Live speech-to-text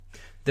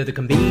They're the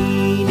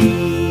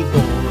Conbini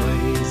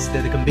boys.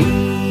 They're the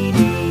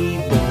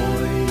Conbini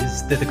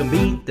boys. They're the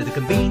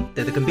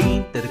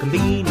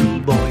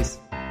Conbini boys.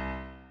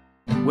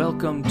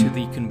 Welcome to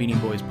the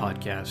Conbini Boys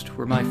podcast,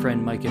 where my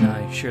friend Mike and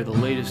I share the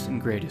latest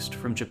and greatest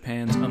from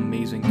Japan's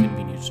amazing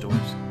convenience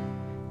stores.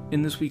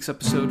 In this week's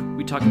episode,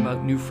 we talk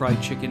about new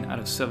fried chicken out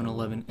of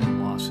 7-Eleven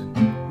in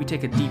Lawson. We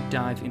take a deep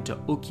dive into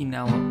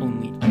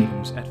Okinawa-only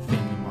items at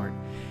Family Mart.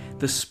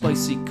 The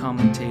spicy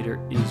commentator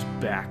is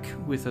back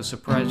with a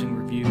surprising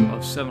review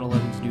of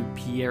 7-Eleven's new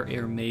Pierre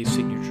Hermé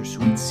Signature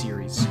Sweet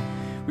series.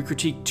 We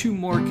critique two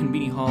more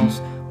Conbini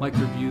hauls, Mike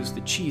reviews the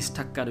cheese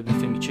takkara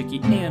bifemi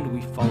chiki, and we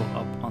follow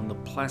up on the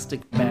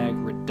plastic bag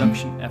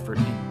reduction effort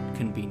in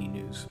Conbini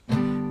news.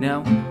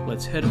 Now,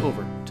 let's head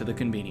over to the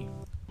Conbini.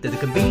 They're the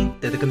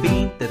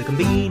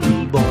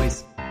Conbini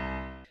boys.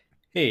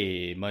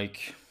 Hey,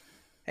 Mike.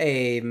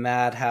 Hey,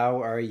 Matt,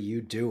 how are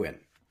you doing?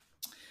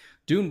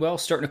 Doing well,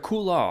 starting to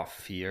cool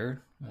off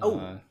here.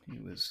 It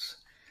was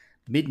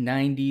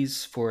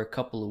mid-90s for a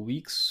couple of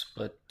weeks,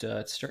 but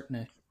it's starting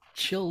to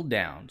chill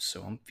down,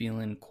 so I'm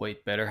feeling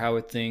quite better. How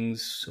are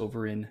things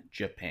over in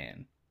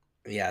Japan?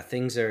 Yeah,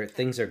 things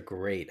are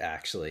great,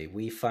 actually.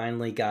 We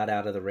finally got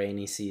out of the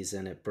rainy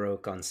season. It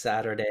broke on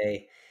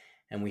Saturday,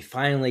 and we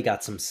finally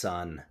got some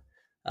sun.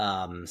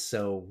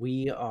 So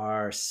we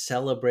are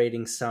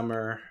celebrating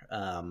summer.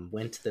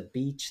 Went to the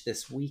beach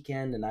this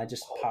weekend, and I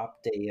just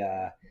popped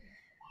a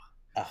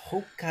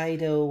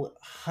Hokkaido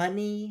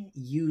honey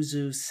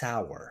yuzu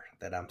sour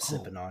that I'm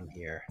sipping on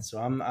here. So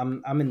I'm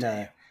in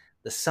the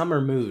summer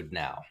mood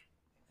now.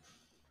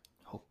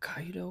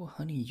 Hokkaido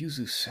honey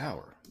yuzu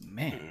sour,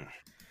 man,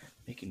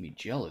 making me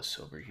jealous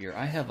over here.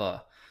 I have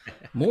a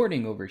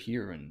morning over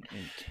here in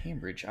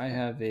Cambridge. I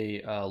have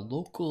a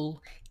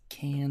local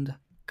canned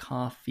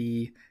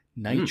coffee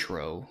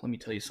nitro. Let me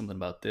tell you something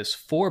about this.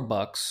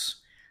 $4,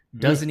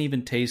 doesn't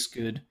even taste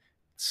good. It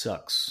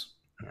sucks.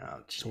 Oh,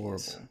 it's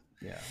horrible.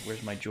 Yeah,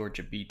 where's my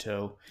Georgia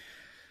Beto?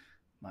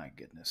 My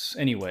goodness.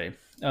 Anyway,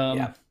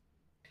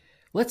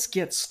 let's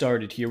get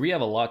started here. We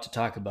have a lot to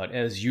talk about,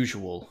 as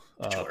usual,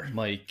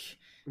 Mike.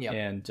 Yep.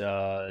 And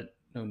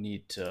no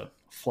need to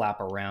flap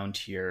around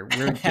here.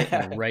 We're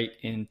getting right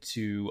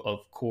into,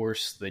 of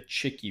course, the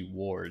Chiki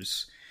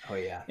Wars. Oh,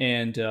 yeah.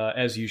 And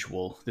as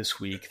usual, this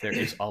week, there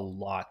is a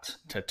lot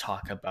to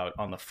talk about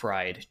on the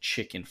fried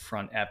chicken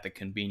front at the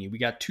Conbini. We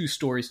got two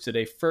stories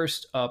today.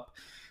 First up,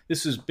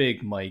 this is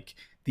big, Mike.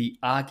 The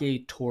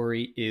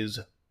Agetori is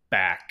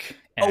back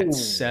at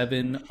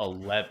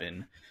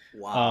 7-Eleven.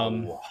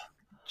 Wow.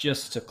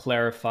 Just to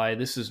clarify,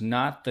 this is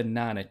not the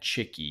Nana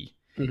Chiki.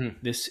 Mm-hmm.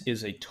 This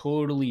is a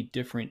totally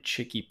different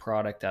Chiki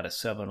product out of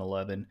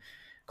 7-Eleven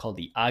called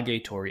the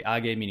Agetori.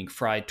 Age meaning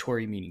fried,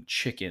 tori meaning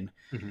chicken.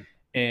 Mm-hmm.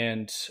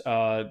 And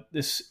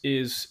this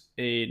is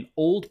an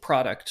old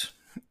product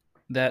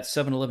that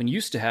 7-Eleven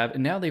used to have,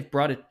 and now they've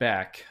brought it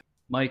back.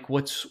 Mike,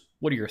 what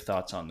are your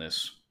thoughts on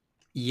this?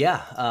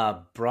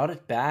 Yeah, brought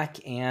it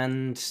back,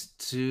 and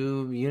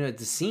to, it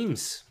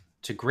seems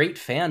to great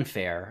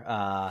fanfare.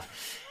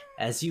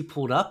 As you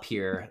pulled up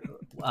here,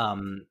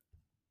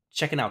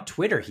 checking out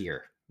Twitter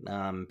here,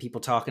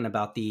 people talking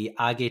about the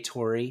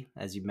Agetori,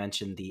 as you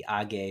mentioned, the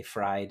Age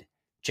fried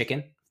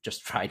chicken,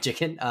 just fried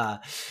chicken.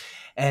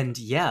 And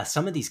yeah,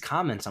 some of these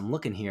comments I'm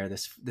looking here,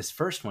 this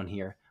first one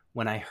here,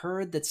 when I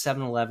heard that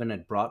 7-Eleven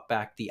had brought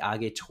back the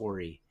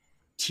Agetori,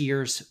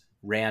 tears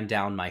ran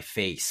down my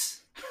face.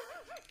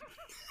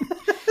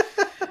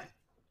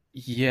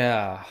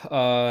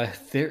 Yeah,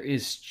 there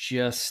is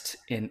just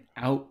an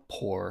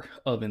outpour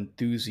of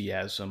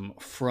enthusiasm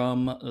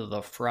from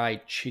the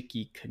fried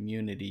chiki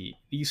community.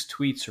 These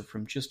tweets are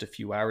from just a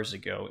few hours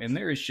ago, and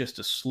there is just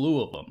a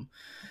slew of them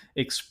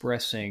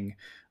expressing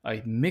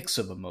a mix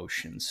of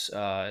emotions,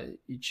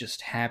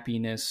 just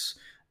happiness.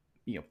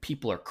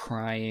 People are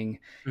crying.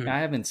 Mm.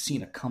 I haven't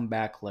seen a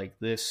comeback like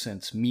this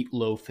since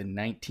Meatloaf in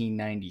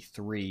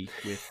 1993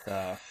 with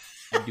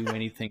I'd do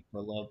anything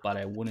for love, but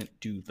I wouldn't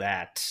do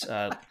that.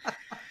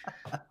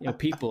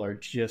 People are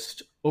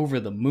just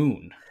over the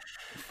moon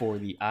for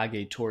the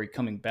Agetori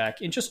coming back.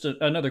 And just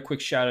another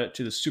quick shout out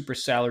to the super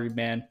salary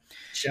man.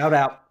 Shout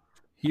out.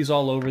 He's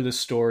all over this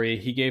story.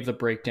 He gave the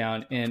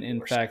breakdown. And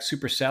in fact,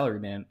 super salary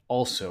man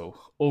also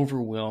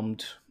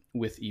overwhelmed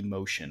with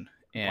emotion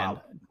and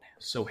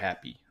so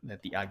happy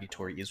that the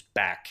Agetori is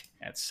back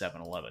at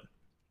 7-Eleven.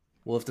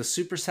 Well, if the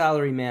super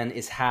salary man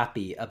is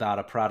happy about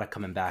a product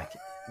coming back,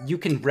 you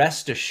can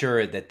rest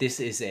assured that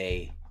this is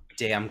a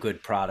damn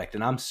good product,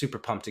 and I'm super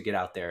pumped to get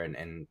out there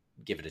and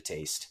give it a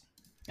taste.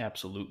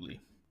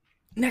 Absolutely.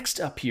 Next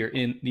up here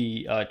in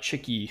the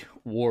Chiki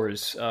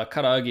Wars,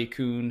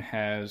 Karaage-kun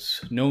has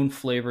known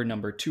flavor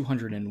number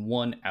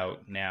 201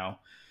 out now.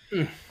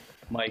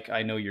 Mike,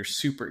 I know you're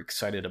super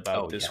excited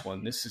about this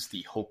one. This is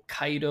the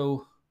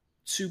Hokkaido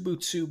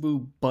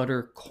Tsubu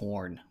Butter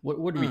Corn.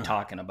 What are we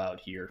talking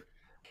about here?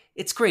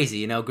 It's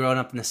crazy, growing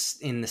up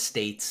in the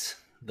States,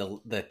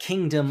 the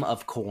kingdom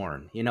of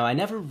corn. I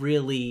never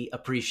really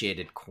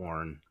appreciated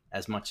corn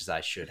as much as I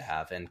should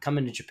have. And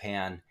coming to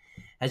Japan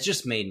has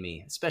just made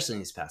me, especially in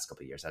these past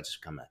couple of years, I've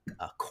just become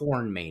a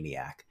corn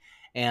maniac.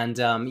 And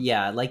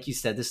yeah, like you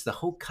said, this is the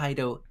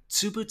Hokkaido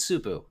tsubu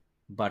tsubu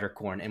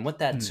buttercorn, and what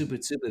that Mm. tsubu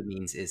tsubu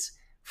means is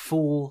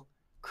full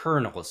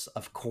kernels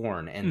of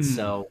corn. And Mm.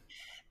 so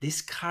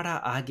this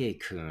karaage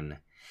kun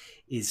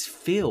is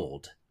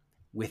filled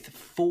with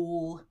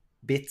full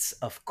bits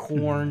of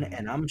corn, Mm.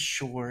 and I'm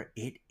sure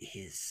it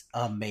is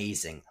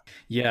amazing.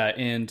 Yeah,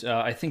 and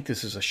I think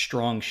this is a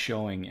strong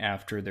showing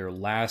after their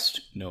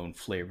last known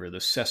flavor,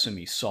 the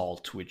sesame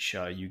salt, which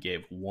you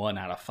gave 1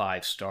 out of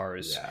 5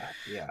 stars Yeah,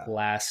 yeah.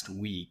 last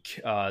week.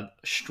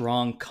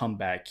 Strong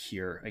comeback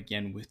here,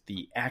 again, with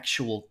the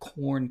actual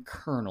corn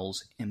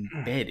kernels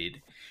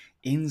embedded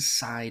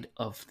inside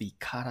of the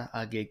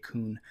karaage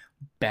kun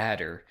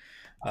batter.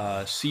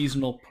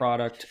 Seasonal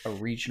product, a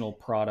regional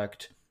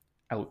product,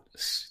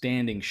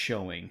 outstanding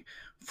showing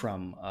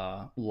from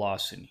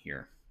Lawson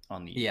here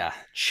on the Yeah,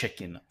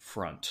 chicken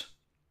front.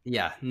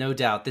 yeah, no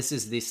doubt. This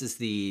is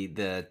the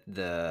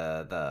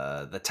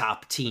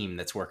top team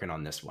that's working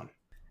on this one.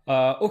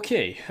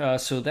 Okay,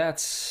 so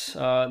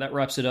that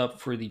wraps it up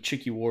for the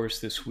Chicky Wars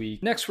this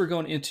week. Next, we're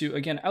going into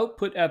again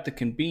output at the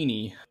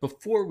Conbini.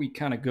 Before we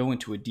kind of go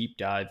into a deep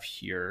dive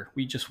here,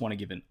 we just want to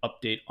give an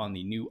update on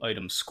the new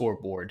item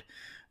scoreboard.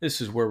 This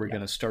is where we're Yeah.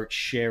 going to start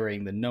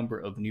sharing the number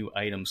of new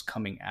items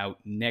coming out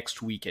next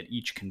week at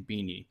each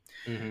Conbini.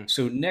 Hmm.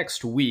 So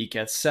next week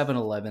at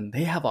 7-Eleven,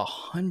 they have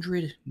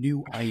 100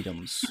 new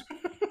items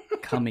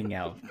coming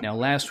out. Now,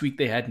 last week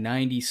they had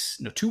 90.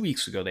 No, 2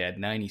 weeks ago they had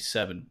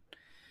 97.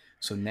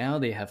 So now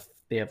they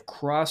have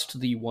crossed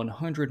the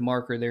 100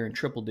 marker there in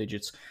triple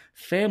digits.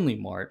 Family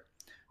Mart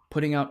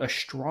putting out a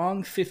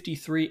strong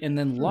 53, and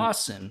then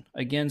Lawson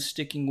again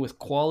sticking with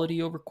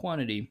quality over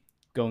quantity,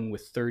 going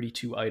with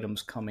 32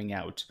 items coming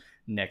out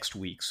next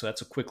week. So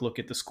that's a quick look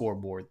at the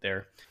scoreboard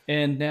there.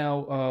 And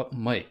now,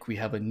 Mike, we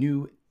have a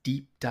new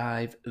deep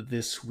dive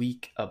this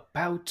week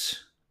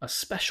about a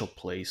special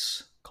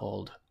place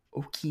called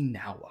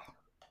Okinawa.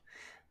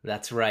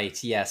 That's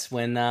right. Yes.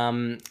 When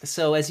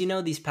so as you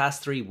know, these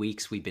past 3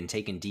 weeks we've been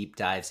taking deep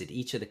dives at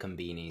each of the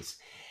combinis.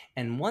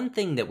 And one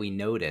thing that we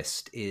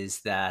noticed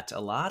is that a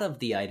lot of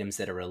the items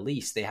that are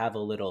released, they have a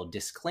little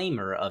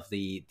disclaimer of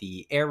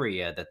the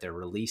area that they're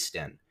released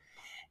in.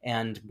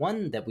 And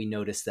one that we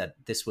noticed that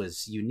this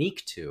was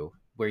unique to,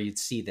 where you'd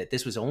see that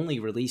this was only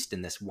released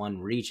in this one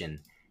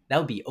region, that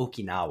would be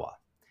Okinawa.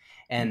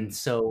 And Mm.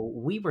 so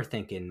we were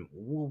thinking,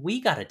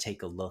 we got to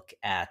take a look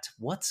at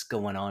what's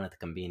going on at the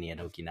Conbini in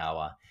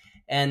Okinawa.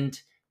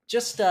 And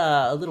just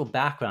a little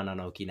background on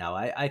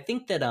Okinawa. I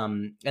think that,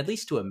 at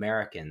least to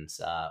Americans,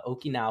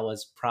 Okinawa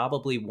is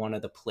probably one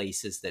of the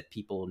places that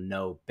people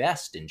know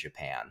best in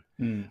Japan.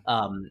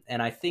 Mm.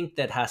 And I think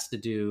that has to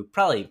do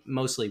probably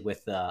mostly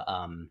with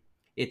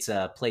it's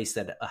a place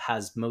that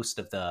has most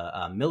of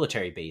the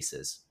military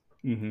bases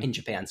Mm-hmm. in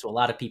Japan. So a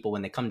lot of people,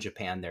 when they come to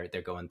Japan,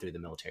 they're going through the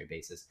military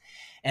bases.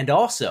 And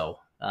also,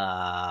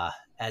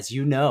 as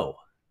you know,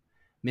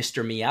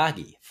 Mr.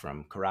 Miyagi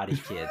from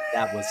Karate Kid,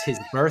 that was his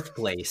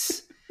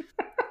birthplace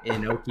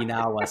in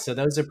Okinawa. So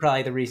those are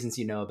probably the reasons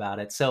you know about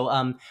it. So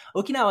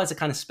Okinawa has a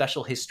kind of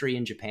special history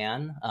in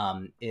Japan.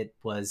 It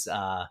was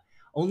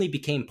only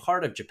became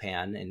part of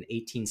Japan in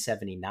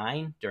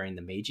 1879 during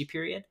the Meiji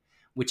period,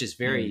 which is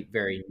very, Mm.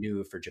 very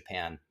new for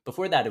Japan.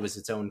 Before that, it was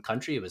its own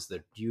country. It was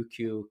the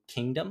Ryukyu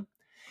Kingdom.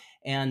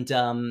 And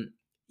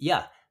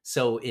yeah,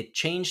 so it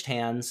changed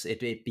hands.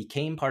 It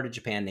became part of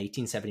Japan in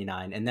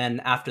 1879. And then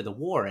after the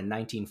war in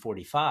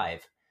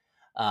 1945,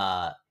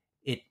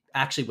 it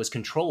actually was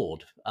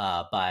controlled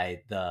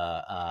by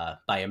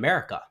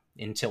America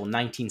until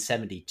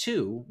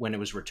 1972 when it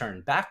was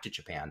returned back to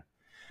Japan.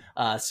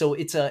 So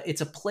it's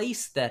a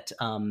place that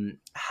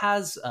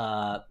has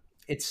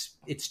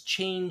it's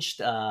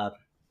changed.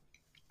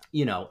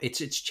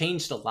 It's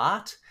changed a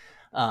lot.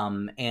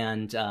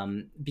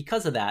 And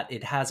because of that,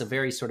 it has a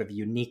very sort of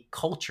unique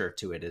culture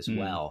to it as Mm.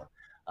 well.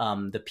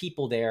 The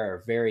people there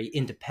are very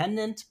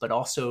independent, but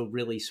also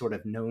really sort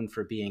of known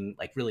for being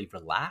like really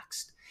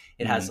relaxed.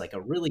 It has Mm. like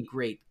a really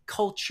great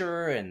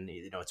culture, and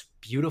it's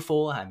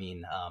beautiful. I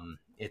mean,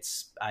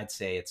 I'd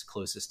say it's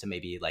closest to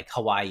maybe like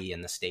Hawaii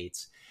in the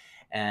States,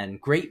 and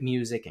great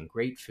music and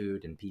great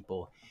food and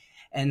people.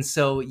 And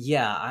so,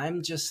 yeah,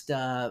 I'm just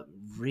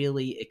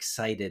really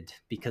excited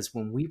because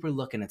when we were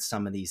looking at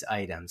some of these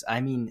items,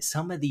 I mean,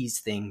 some of these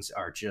things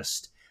are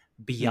just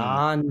Mm.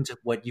 beyond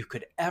what you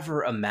could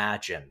ever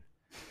imagine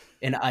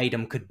an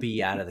item could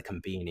be out of the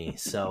Conbini.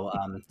 So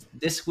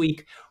this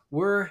week,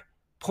 we're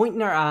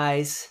pointing our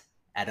eyes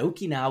at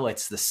Okinawa.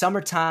 It's the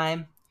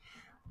summertime.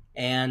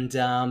 And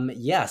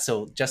yeah,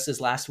 so just as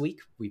last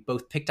week, we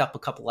both picked up a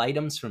couple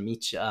items from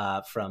each,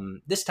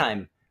 from this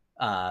time,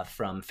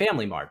 from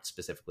Family Mart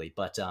specifically.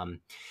 But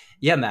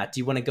yeah, Matt, do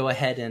you want to go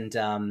ahead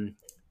and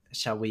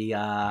shall we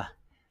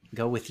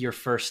go with your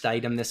first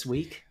item this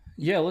week?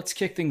 Yeah, let's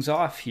kick things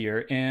off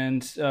here.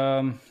 And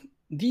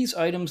these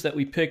items that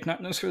we pick,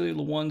 not necessarily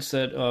the ones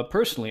that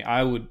personally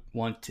I would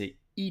want to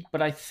eat,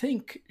 but I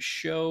think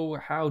show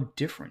how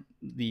different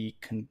the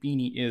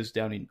konbini is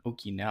down in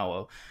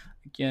Okinawa.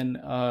 again,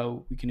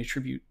 we can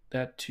attribute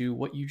that to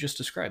what you just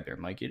described there,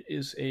 Mike. It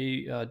is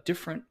a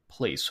different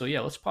place. So,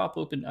 yeah, let's pop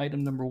open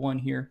item number one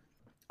here.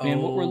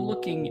 And what we're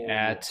looking Oh,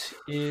 at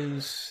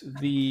is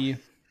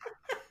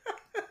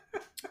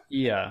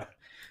yeah,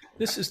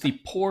 this is the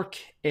Pork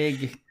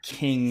Egg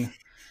King.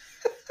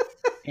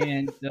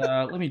 And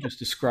let me just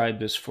describe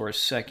this for a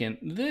second.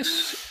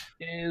 This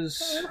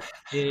is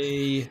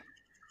a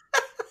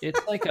it's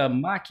like a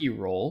maki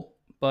roll,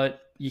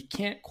 but you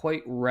can't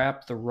quite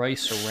wrap the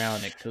rice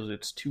around it because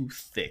it's too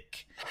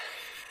thick.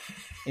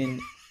 And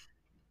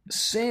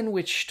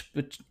sandwiched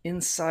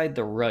inside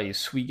the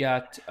rice, we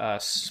got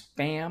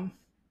spam,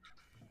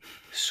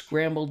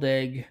 scrambled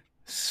egg,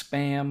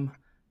 spam,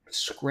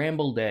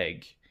 scrambled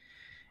egg,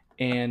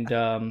 and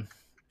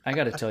I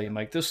got to tell you,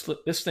 Mike, this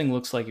thing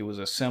looks like it was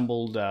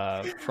assembled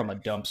from a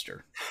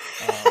dumpster.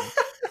 Um,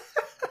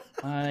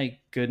 My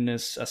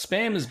goodness,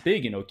 spam is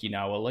big in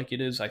Okinawa, like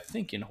it is, I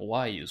think, in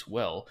Hawaii as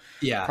well.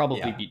 yeah, Probably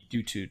yeah.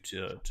 due to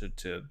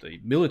the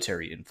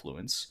military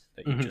influence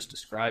that you Mhm. just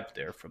described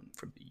there from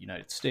the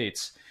United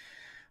States.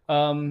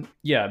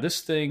 Yeah,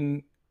 this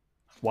thing,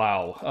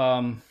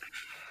 wow.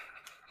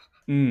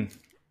 Mm,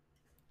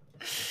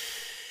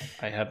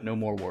 I have no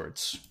more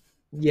words.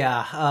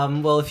 Yeah.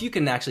 Well, if you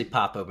can actually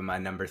pop open my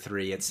number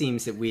three, it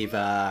seems that we've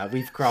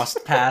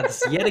crossed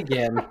paths yet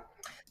again.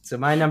 So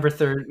my number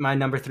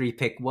three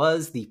pick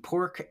was the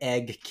Pork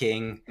Egg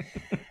King.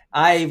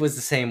 I was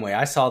the same way.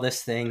 I saw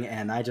this thing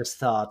and I just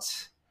thought,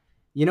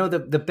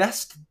 the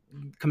best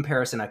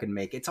comparison I could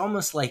make. It's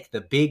almost like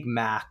the Big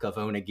Mac of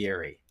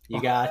onigiri.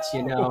 You got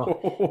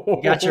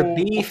your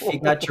beef, you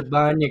got your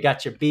bun, you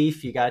got your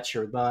beef, you got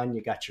your bun,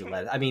 you got your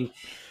lettuce. I mean,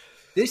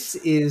 this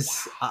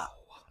is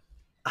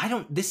I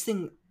don't this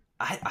thing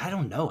I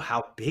don't know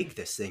how big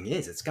this thing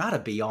is. It's got to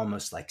be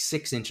almost like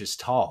 6 inches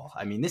tall.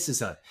 I mean, this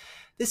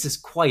is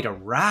quite a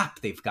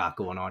wrap they've got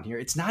going on here.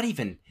 It's not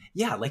even,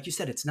 yeah, like you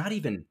said, it's not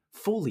even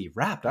fully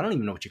wrapped. I don't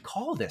even know what you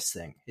call this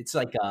thing. It's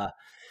like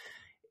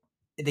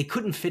they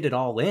couldn't fit it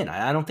all in.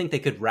 I don't think they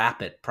could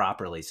wrap it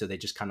properly, so they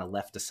just kind of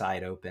left the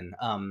side open.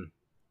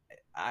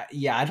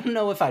 Yeah, I don't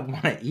know if I'd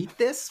want to eat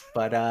this,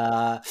 but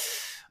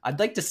I'd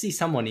like to see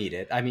someone eat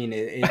it. I mean,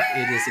 it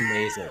is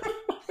amazing.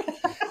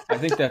 I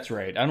think that's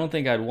right. I don't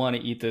think I'd want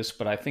to eat this,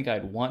 but I think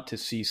I'd want to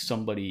see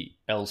somebody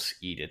else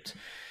eat it.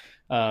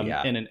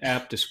 Yeah. And an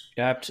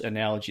apt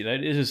analogy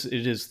that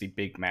it is the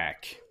Big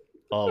Mac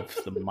of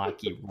the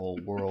maki roll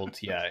world.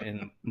 Yeah,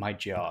 and my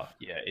jaw,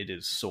 yeah, it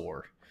is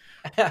sore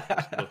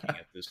just looking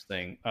at this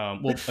thing.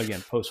 We'll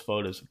again post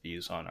photos of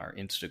these on our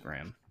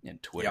Instagram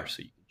and Twitter, Yep.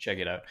 so you can check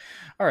it out.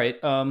 All right,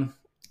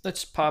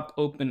 let's pop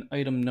open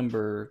item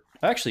number.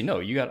 Actually, no,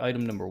 you got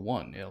item number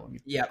one. Yeah, let me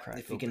Yep. crack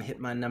If you open can hit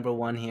what my number number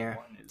one here.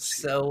 one is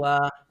here.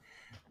 So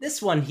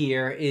this one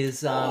here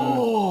is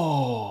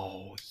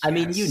Oh, I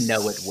mean, you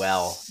know it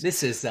well.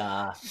 yes.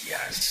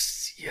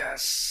 Yes,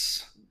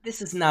 yes.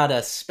 This is not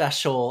a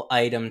special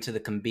item to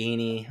the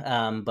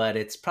Conbini, but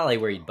it's probably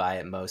where you'd buy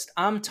it most.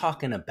 I'm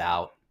talking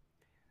about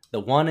the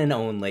one and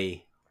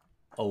only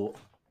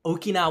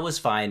Okinawa's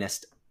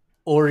finest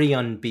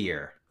Orion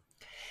beer.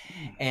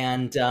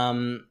 And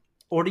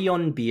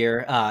Orion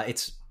beer,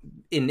 it's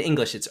in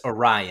English, it's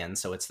Orion,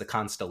 so it's the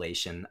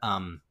constellation.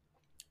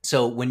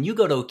 So when you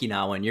go to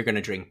Okinawa and you're going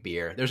to drink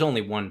beer, there's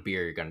only one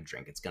beer you're going to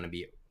drink. It's going to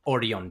be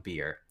Orion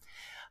beer.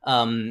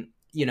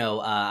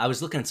 I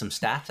was looking at some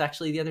stats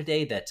actually the other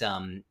day that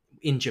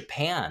in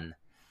Japan,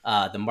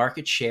 the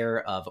market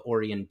share of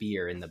Orion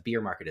beer in the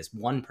beer market is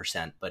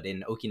 1%, but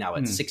in Okinawa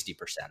it's Mm,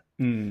 60%.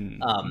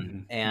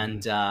 mm.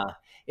 And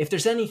if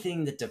there's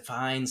anything that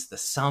defines the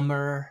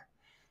summer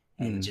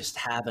and Mm. just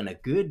having a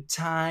good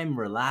time,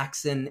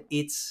 relaxing,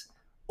 it's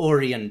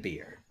Orion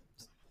beer.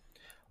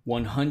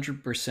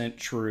 100%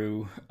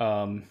 true.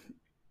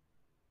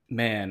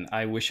 Man,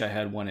 I wish I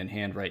had one in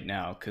hand right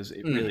now because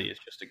it Mm, really is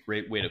just a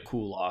great way to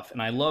cool off. And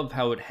I love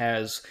how it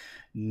has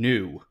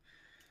new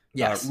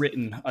yes.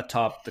 written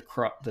atop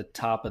the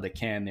top of the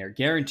can there.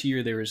 Guarantee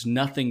you there is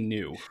nothing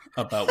new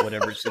about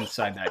whatever's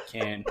inside that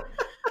can.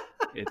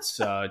 It's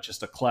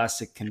just a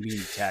classic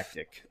convenient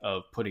tactic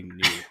of putting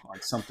new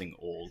on something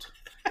old.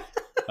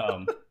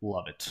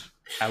 Love it.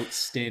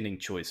 Outstanding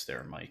choice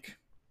there, Mike.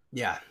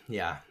 Yeah,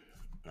 yeah.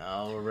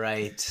 All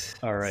right.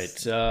 All right.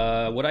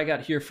 What I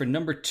got here for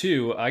number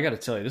two, I got to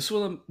tell you, this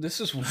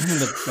is one of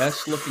the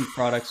best looking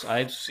products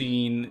I've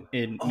seen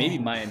in maybe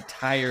my Oh.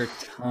 entire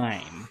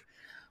time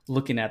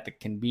looking at the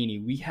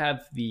Conbini. We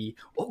have the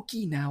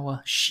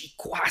Okinawa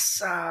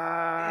Shikwasa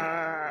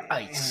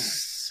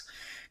ice.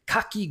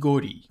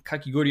 Kakigori.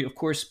 Kakigori, of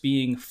course,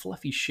 being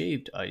fluffy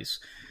shaved ice,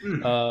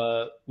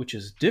 Mm, which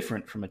is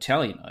different from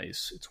Italian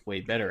ice. It's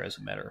way better, as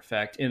a matter of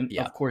fact. And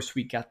yeah. of course,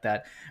 we got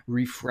that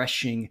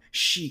refreshing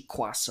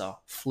shikwasa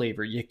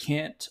flavor. You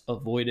can't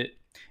avoid it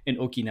in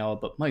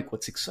Okinawa. But Mike,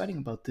 what's exciting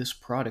about this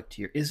product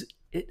here is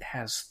it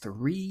has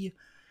three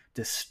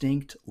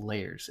distinct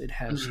layers. It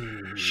has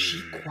Mm.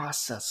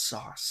 shikwasa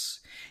sauce.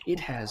 It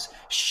has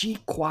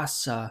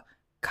shikwasa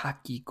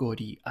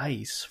kakigori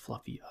ice,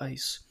 fluffy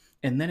ice.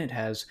 And then it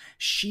has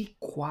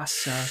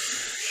shikwasa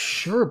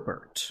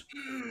sherbet.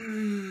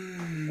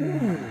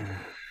 Ooh,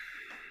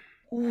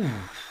 Mm.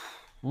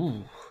 ooh,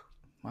 ooh.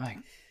 My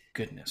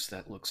goodness,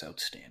 that looks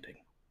outstanding.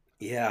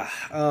 Yeah.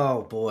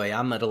 Oh boy,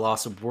 I'm at a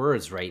loss of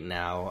words right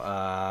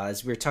now.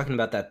 As we were talking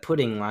about that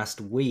pudding last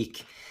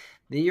week,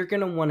 you're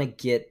gonna want to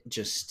get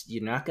just.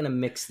 You're not gonna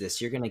mix this.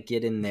 You're gonna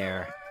get in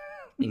there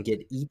and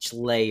get each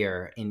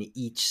layer in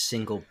each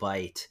single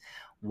bite.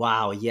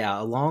 Wow,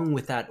 yeah, along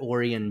with that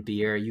Orion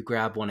beer, you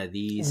grab one of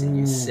these and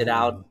you Ooh. sit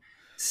out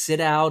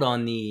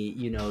on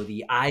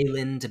the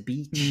island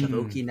beach of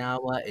Mm.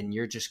 Okinawa, and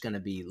you're just going to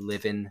be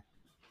living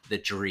the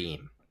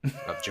dream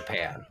of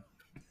Japan.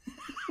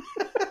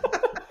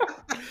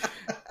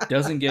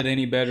 Doesn't get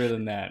any better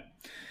than that.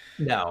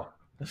 No.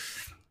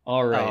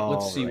 All right,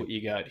 let's All see right. what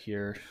you got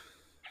here.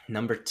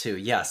 Number 2.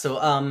 Yeah, so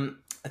Oh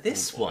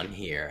this boy. one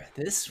here. Look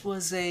at this.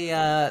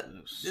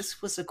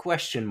 This was a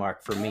question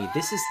mark for me.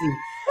 This is the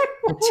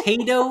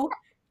potato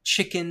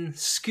chicken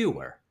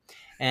skewer.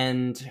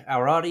 And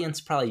our audience,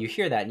 probably you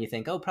hear that and you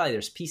think, oh, probably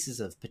there's pieces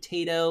of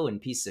potato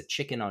and pieces of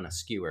chicken on a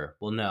skewer.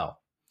 Well, no,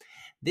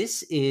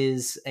 this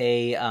is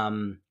a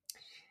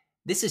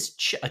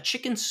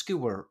chicken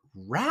skewer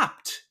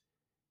wrapped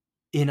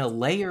in a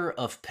layer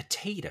of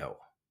potato.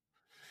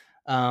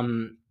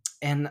 Um,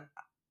 and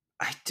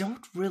I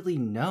don't really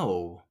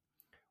know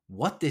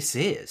what this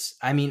is.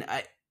 I mean,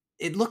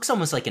 it looks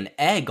almost like an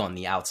egg on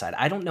the outside.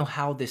 I don't know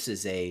how this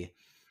is a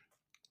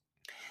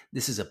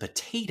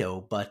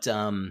potato, but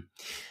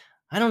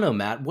I don't know,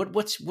 Matt. What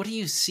do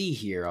you see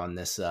here on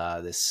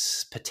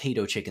this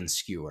potato chicken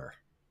skewer?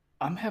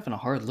 I'm having a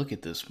hard look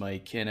at this,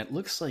 Mike, and it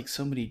looks like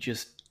somebody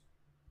just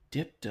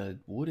dipped a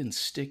wooden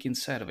stick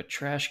inside of a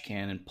trash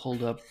can and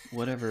pulled up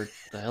whatever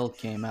the hell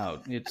came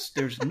out.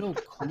 There's no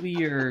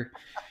clear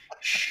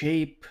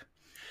shape.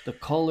 The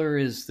color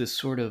is this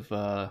sort of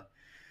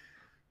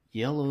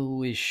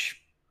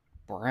yellowish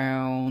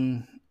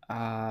brown.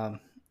 I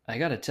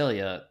gotta tell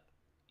you,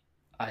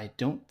 I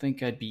don't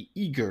think I'd be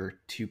eager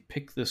to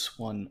pick this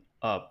one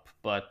up,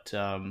 but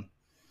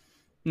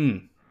hmm,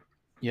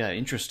 yeah,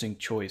 interesting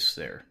choice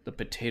there. The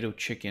potato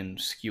chicken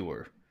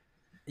skewer.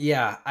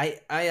 Yeah,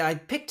 I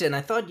picked it, and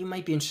I thought you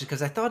might be interested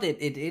because I thought it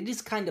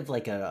is kind of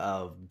like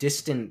a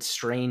distant,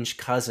 strange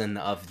cousin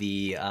of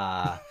the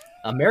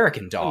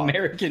American dog.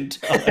 American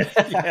dog.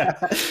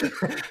 Yeah.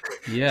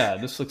 Yeah,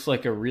 this looks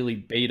like a really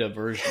beta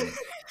version.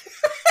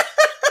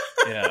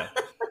 Yeah.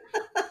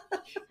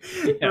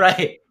 Yeah.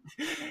 Right.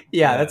 Yeah,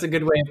 Yeah. that's a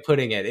good way of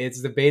putting it.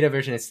 It's the beta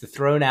version. It's the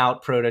thrown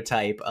out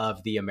prototype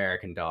of the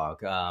American dog.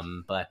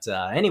 But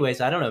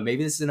anyways, I don't know.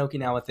 Maybe this is an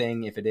Okinawa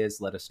thing. If it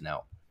is, let us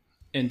know.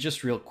 And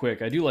just real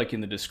quick, I do like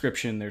in the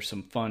description there's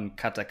some fun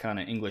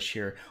katakana English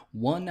here.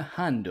 One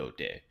hando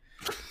de.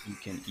 You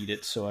can eat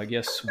it. So I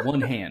guess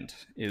one hand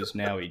is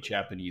now a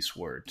Japanese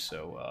word.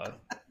 So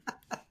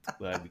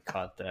glad we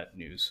caught that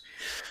news.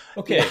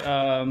 Okay,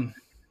 Yeah.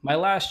 my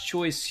last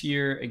choice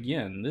here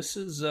again. This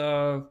is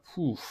I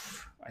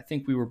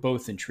think we were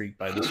both intrigued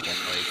by this one,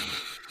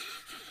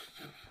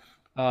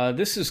 Mike.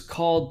 This is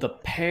called the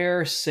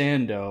pear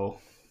sando,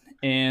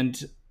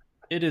 and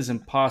it is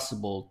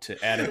impossible to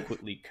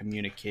adequately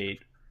communicate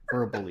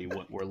verbally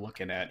what we're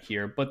looking at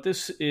here. But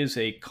this is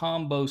a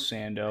combo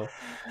sando,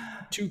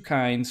 two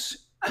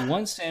kinds.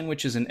 One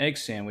sandwich is an egg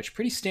sandwich,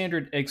 pretty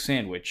standard egg Yeah.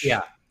 sandwich.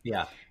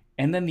 Yeah.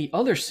 And then the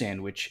other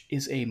sandwich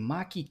is a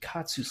maki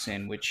katsu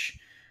sandwich,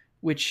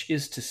 which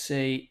is to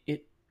say,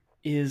 it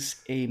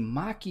is a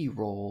maki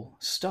roll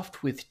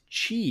stuffed with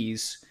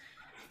cheese,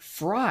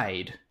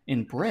 fried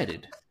and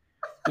breaded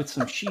with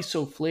some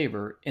shiso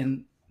flavor.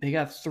 And they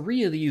got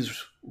three of these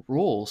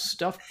rolls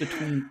stuffed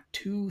between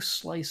two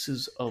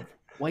slices of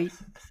white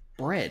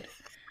bread.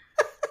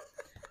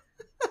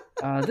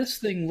 This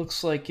thing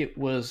looks like it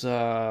was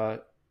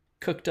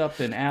cooked up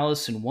in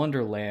Alice in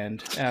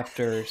Wonderland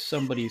after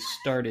somebody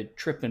started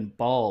tripping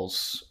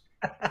balls.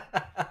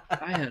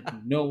 I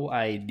had no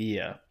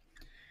idea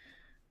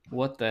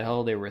what the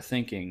hell they were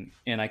thinking,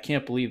 and I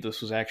can't believe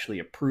this was actually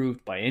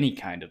approved by any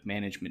kind of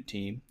management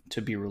team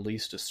to be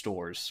released to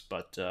stores.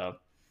 But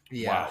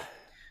Yeah. wow,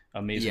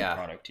 amazing Yeah.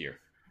 product here.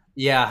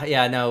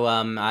 Yeah, no,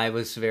 I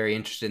was very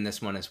interested in this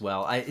one as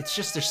well. It's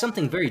just there's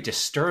something very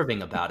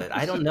disturbing about it.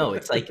 I don't know.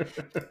 It's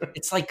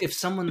like if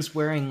someone's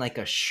wearing like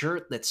a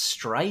shirt that's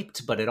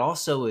striped, but it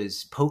also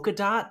is polka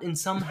dot in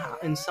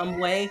some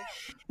way.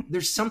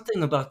 There's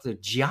something about the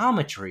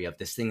geometry of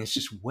this thing that's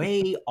just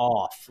way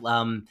off.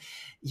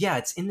 Yeah,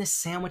 it's in this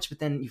sandwich, but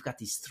then you've got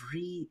these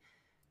three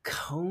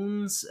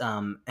cones,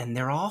 and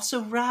they're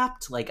also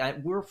wrapped. Like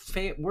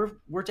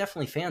we're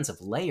definitely fans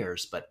of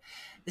layers, but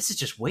this is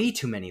just way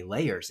too many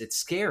layers. It's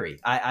scary.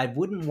 I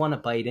wouldn't want to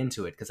bite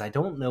into it because I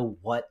don't know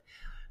what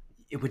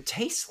it would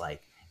taste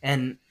like.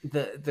 And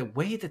the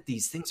way that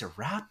these things are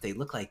wrapped, they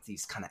look like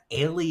these kind of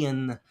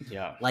alien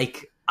Yeah.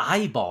 like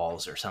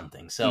eyeballs or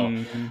something. So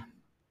Mm-hmm.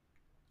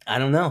 I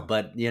don't know,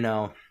 but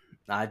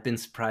I've been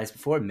surprised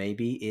before.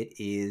 Maybe it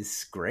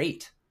is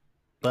great,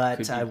 but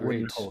Could be I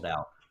wouldn't great. hold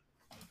out.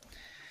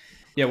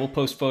 Yeah, we'll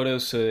post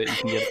photos so that you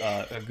can get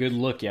a good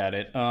look at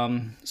it.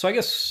 So I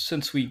guess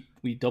since we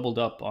doubled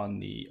up on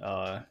the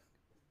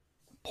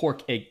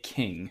Pork Egg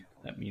King.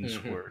 That means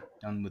Hmm. we're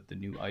done with the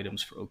new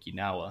items for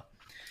Okinawa.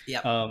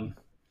 Yep. Um,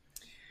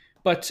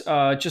 but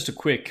just a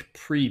quick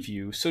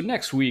preview. So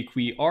next week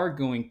we are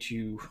going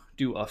to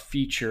do a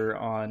feature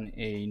on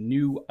a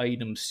new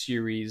item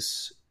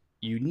series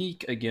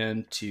unique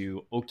again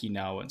to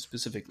Okinawa and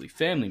specifically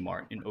Family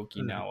Mart in Mhm.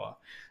 Okinawa.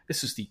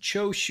 This is the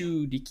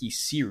Choshu Riki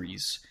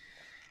series,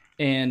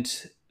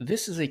 and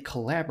this is a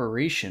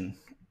collaboration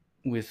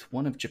with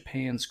one of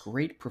Japan's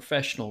great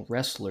professional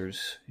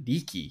wrestlers,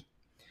 Riki.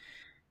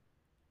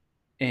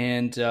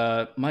 And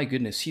my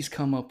goodness, he's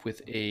come up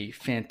with a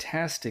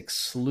fantastic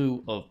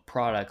slew of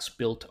products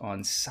built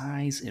on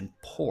size and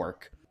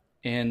pork.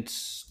 And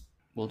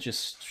we'll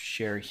just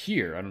share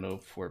here. I don't know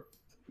if we're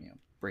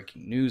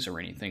breaking news or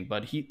anything,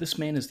 but this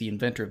man is the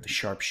inventor of the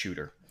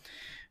sharpshooter,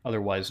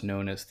 otherwise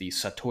known as the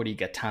Satori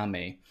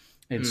Gatame.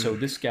 And so Mm.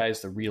 this guy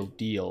is the real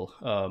deal.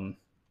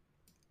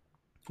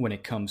 When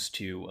it comes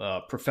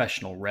to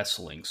professional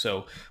wrestling.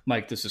 So,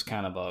 Mike, this is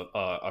kind of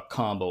a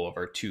combo of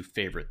our two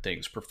favorite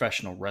things,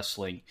 professional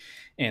wrestling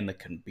and the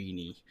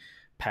Conbini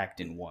packed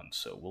in one.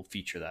 So, we'll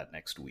feature that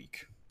next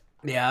week.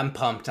 Yeah, I'm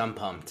pumped. I'm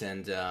pumped,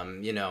 and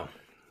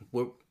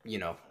we're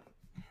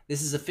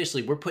this is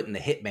officially we're putting the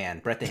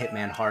Hitman, Brett the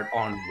Hitman Hart,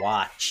 on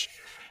watch.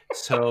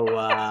 So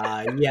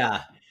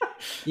yeah,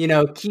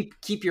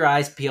 keep your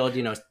eyes peeled.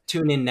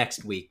 Tune in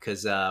next week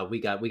because we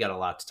got a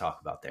lot to talk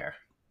about there.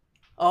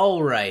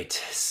 All right,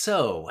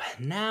 so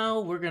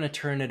now we're going to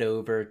turn it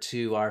over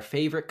to our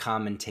favorite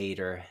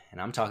commentator, and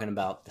I'm talking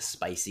about the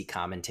spicy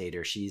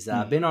commentator. She's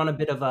Mm. been on a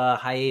bit of a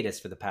hiatus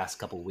for the past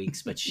couple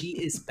weeks, but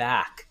she is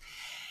back.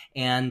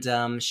 And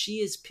she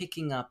is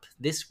picking up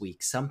this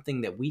week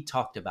something that we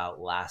talked about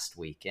last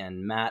week.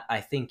 And Matt,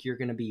 I think you're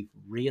going to be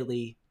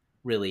really,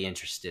 really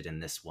interested in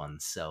this one.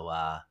 So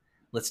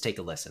let's take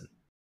a listen.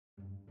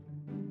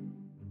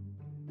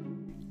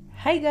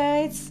 Hi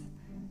guys!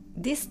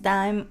 This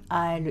time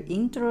I'll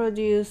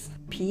introduce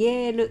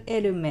Pierre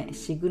Hermé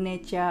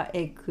Signature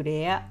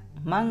Eclair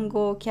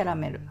Mango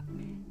Caramel.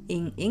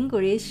 In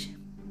English,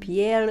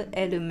 Pierre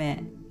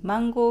Hermé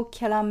Mango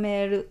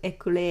Caramel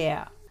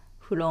Eclair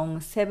from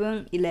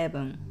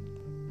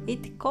 7-Eleven.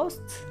 It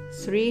costs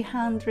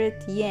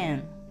 300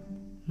 yen.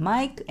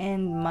 Mike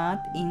and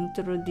Matt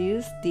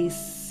introduced this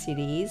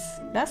series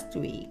last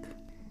week.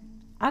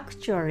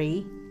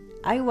 Actually,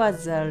 I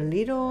was a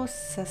little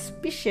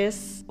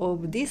suspicious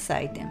of this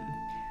item.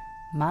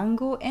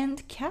 Mango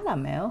and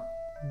caramel?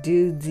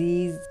 Do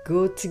these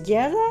go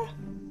together?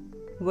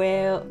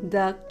 Well,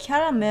 the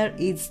caramel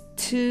is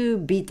too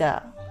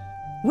bitter.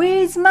 Where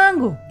is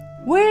mango?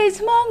 Where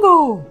is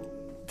mango?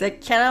 The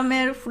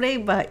caramel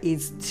flavor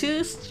is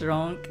too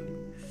strong,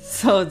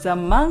 so the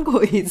mango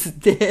is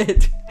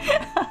dead.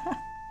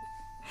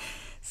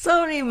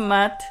 Sorry,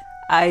 Matt,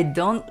 I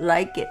don't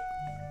like it.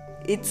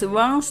 It's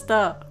 1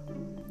 star.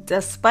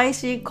 The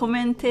spicy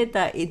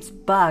commentator is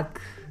back.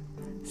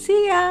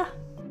 See ya!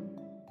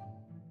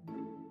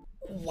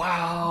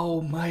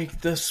 Wow,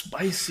 Mike, the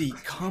spicy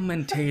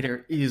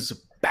commentator is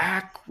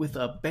back with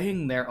a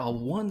bang there. A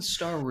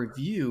 1-star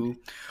review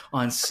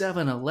on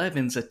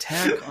 7-Eleven's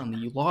attack on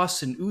the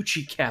Lawson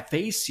Uchi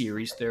Cafe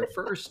series. Their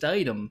first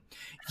item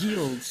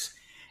yields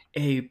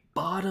a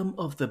bottom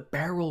of the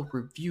barrel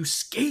review,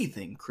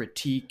 scathing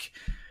critique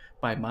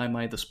by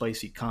my the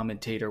spicy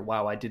commentator.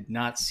 Wow, I did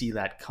not see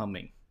that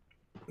coming.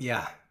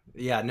 Yeah,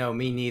 yeah, no,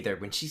 me neither.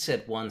 When she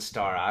said 1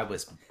 star, I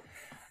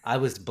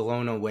was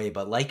blown away.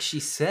 But like she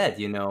said,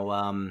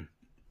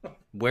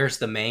 where's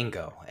the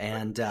mango?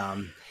 And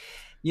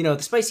the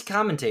spicy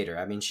commentator.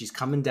 I mean, she's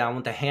coming down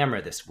with the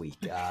hammer this week.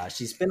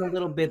 She's been a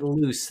little bit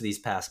loose these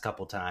past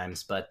couple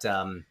times, but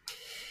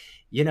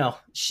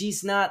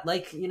she's not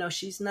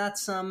she's not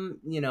some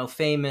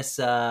famous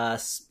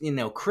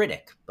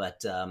critic.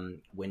 But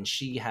when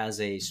she has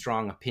a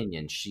strong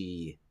opinion,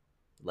 she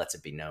lets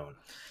it be known.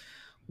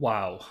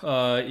 Wow.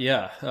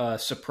 Yeah.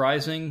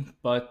 Surprising,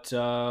 but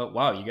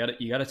wow, you got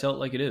to tell it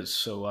like it is.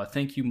 So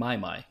thank you,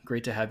 my.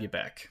 Great to have you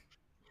back.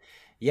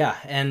 Yeah,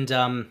 and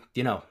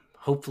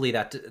hopefully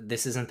that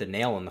this isn't the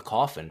nail in the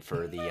coffin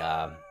for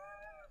the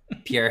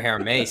Pierre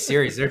Hermé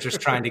series. They're just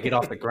trying to get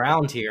off the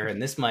ground here,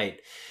 and this might.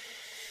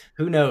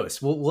 Who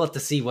knows? We'll have to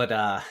see what.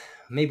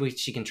 Maybe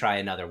she can try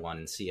another one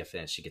and see if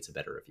she gets a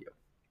better review.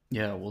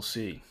 Yeah, we'll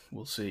see.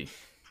 We'll see.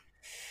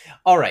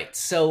 All right,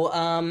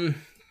 so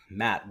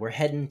Matt, we're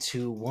heading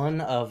to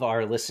one of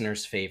our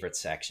listeners' favorite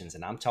sections,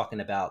 and I'm talking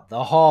about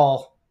the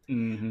hall.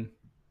 Mm-hmm.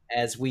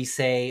 As we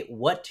say,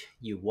 what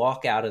you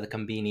walk out of the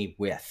Conbini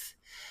with.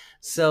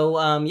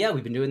 So yeah,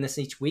 we've been doing this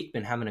each week,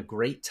 been having a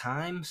great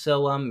time.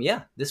 So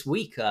yeah, this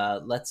week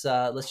let's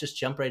just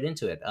jump right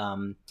into it.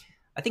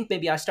 I think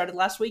maybe I started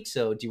last week,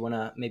 so do you want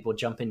to maybe we'll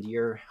jump into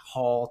your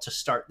haul to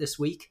start this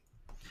week?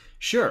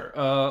 Sure.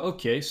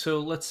 Okay, so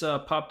let's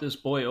pop this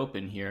boy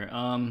open here.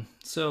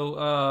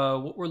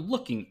 What we're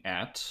looking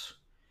at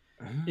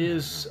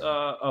is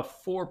a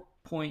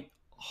 4-point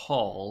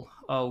haul.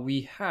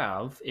 We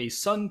have a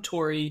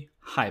Suntory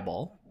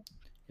highball,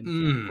 and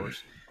then of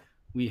course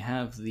we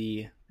have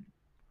the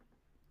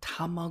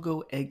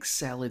tamago egg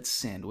salad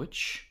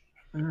sandwich.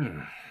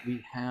 Mm.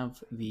 We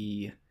have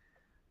the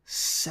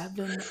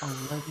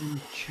 7-Eleven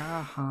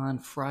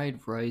Chahan fried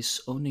rice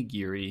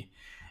onigiri,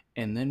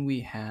 and then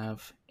we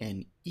have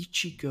an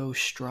Ichigo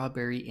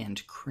strawberry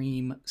and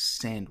cream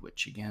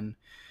sandwich. Again,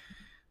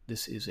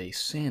 this is a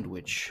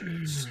sandwich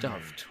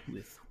stuffed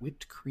with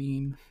whipped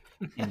cream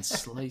and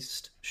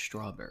sliced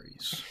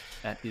strawberries.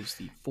 That is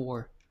the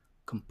 4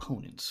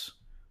 components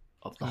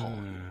of the haul.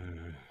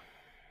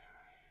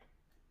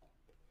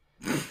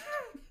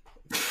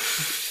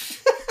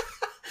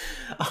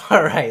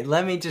 All right,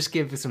 let me just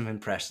give you some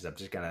impressions. I'm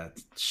just gonna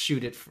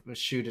shoot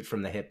it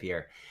from the hip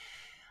here.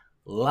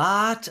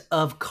 Lot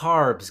of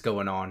carbs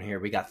going on here.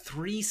 We got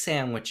 3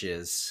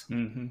 sandwiches.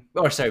 Mm-hmm.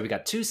 Or sorry, we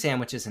got 2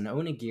 sandwiches and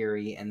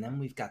onigiri, and then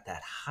we've got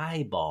that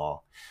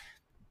highball.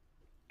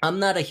 I'm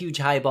not a huge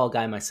highball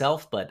guy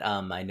myself, but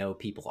I know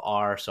people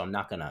are, so I'm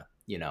not gonna,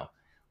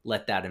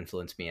 let that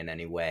influence me in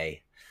any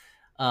way.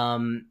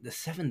 The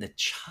 7, the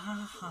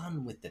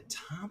chahan with the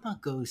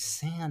tamago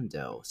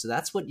sando. So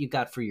that's what you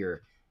got for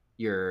your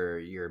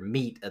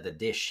meat of the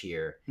dish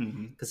here.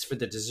 Because for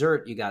the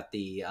dessert, you got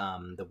the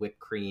whipped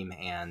cream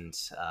and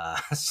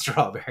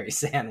strawberry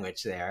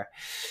sandwich there.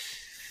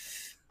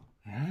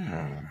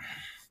 I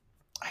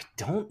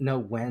don't know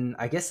when.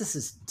 I guess this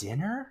is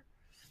dinner,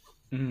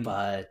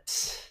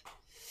 but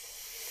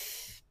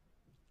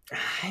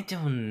I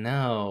don't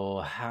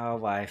know how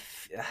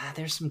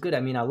there's some good. I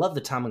mean, I love the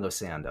tamago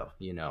sando,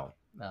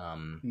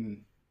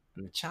 And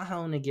the chaha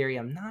onigiri,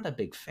 I'm not a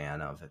big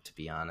fan of it, to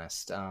be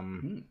honest.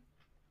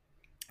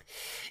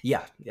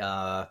 Yeah,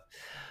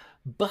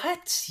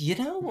 but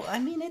I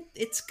mean,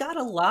 it's got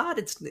a lot.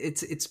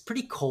 It's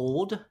pretty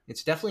cold.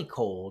 It's definitely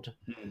cold.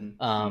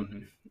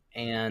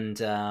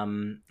 And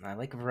I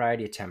like a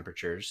variety of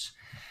temperatures,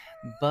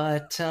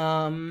 but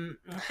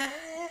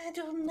I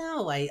don't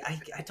know. I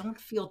don't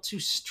feel too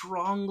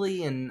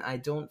strongly, and I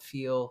don't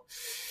feel.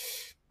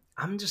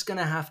 I'm just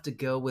gonna have to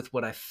go with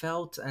what I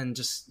felt, and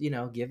just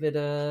give it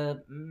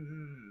a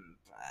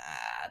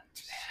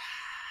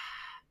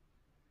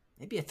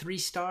maybe a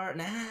 3-star.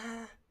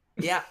 Nah.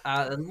 Yeah,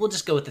 we'll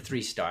just go with the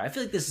 3-star. I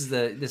feel like this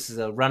is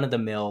a run of the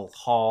mill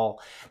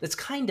haul that's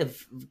kind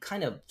of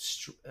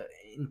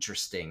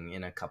interesting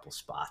in a couple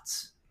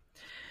spots.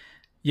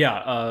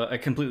 Yeah, I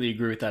completely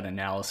agree with that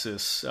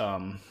analysis.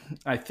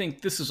 I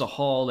think this is a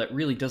haul that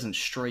really doesn't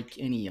strike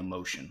any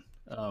emotion.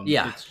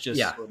 It's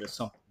just sort of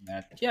something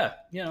that,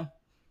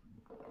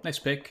 nice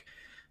pick,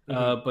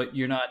 but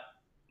you're not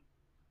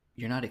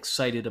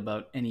excited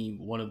about any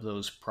one of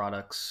those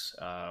products.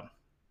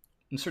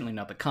 And certainly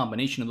not the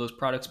combination of those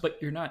products, but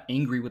you're not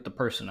angry with the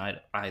person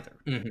either.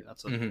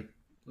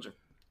 Those are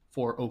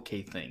 4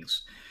 okay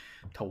things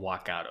to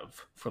walk out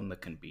of from the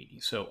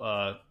Conbini. So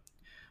I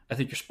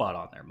think you're spot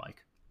on there,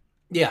 Mike.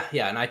 Yeah,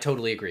 and I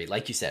totally agree.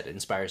 Like you said, it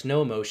inspires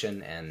no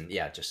emotion, and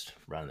just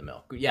run of the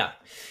mill. Yeah,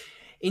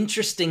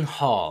 interesting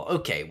haul.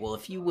 Okay, well,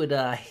 if you would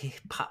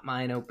pop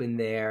mine open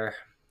there,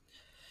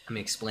 let me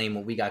explain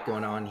what we got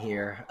going on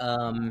here.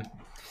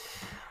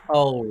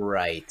 All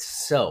right,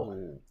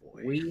 so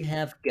we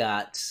have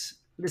got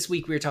this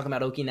week. We were talking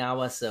about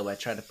Okinawa, so I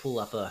tried to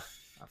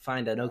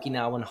find an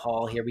Okinawan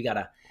haul here. We got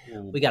a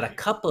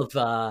cup of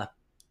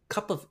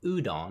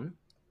udon.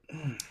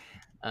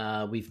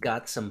 We've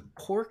got some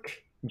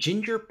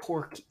ginger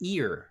pork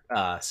ear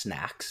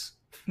snacks,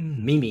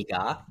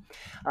 mimiga,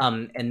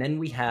 and then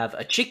we have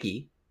a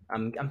chiki.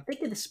 I'm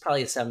thinking this is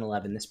probably a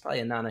 7-Eleven. This is probably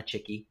a Nana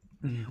chiki.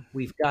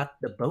 We've got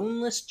the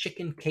boneless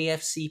chicken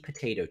KFC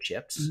potato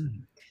chips.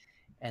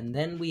 And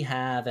then we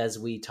have, as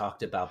we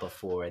talked about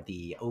before,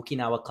 the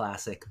Okinawa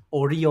classic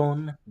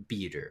Orion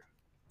beer.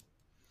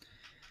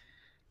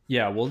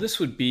 Yeah, well, this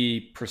would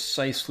be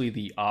precisely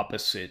the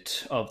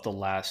opposite of the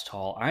last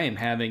haul. I am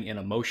having an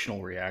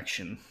emotional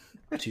reaction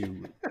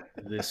to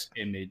this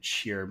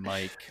image here,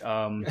 Mike.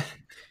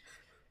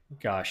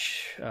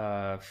 Gosh, if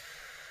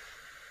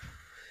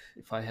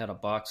I had a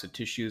box of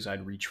tissues,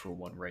 I'd reach for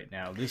one right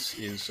now. This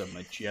is a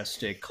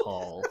majestic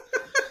haul.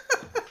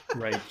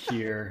 Right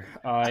here,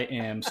 I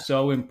am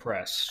so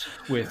impressed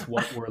with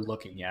what we're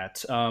looking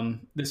at.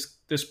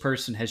 This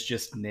person has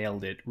just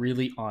nailed it,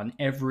 really on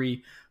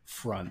every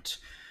front.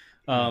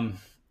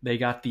 They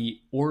got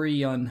the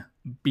Orion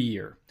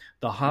beer.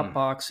 The hot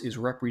box is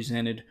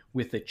represented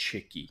with a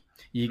chiki.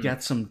 You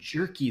got some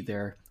jerky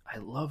there. I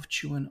love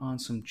chewing on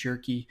some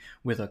jerky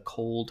with a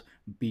cold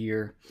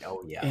beer.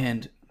 Oh yeah.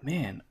 And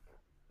man,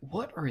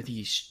 what are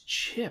these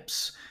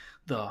chips?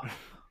 The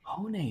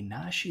Hone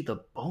Nashi,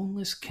 the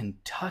boneless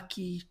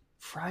Kentucky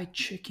fried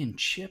chicken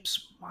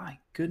chips. My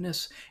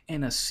goodness.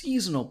 And a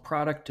seasonal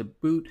product to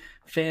boot.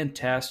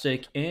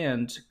 Fantastic.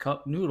 And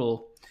cup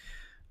noodle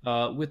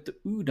with the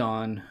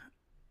udon.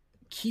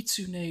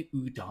 Kitsune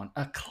udon.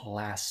 A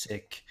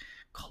classic.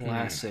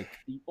 The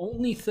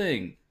only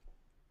thing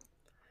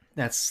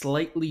that's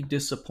slightly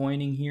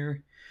disappointing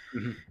here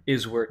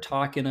is we're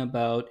talking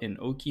about an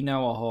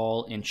Okinawa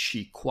haul and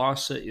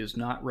Shikwasa is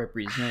not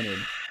represented.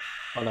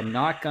 But I'm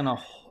not gonna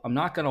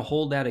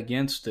hold that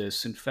against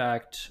this. In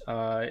fact,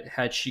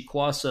 had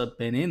Shikwasa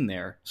been in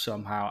there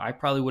somehow, I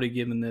probably would have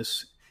given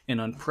this an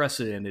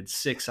unprecedented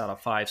 6 out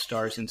of 5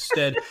 stars.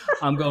 Instead,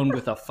 I'm going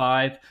with a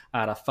 5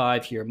 out of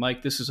 5 here.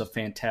 Mike, this is a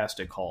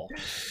fantastic haul.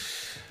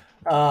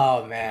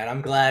 Oh man,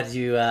 I'm glad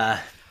you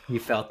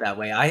felt that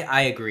way.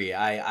 I agree.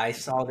 I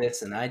saw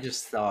this and I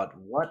just thought,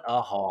 what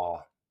a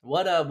haul!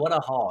 What a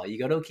haul! You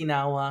go to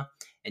Okinawa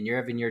and you're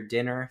having your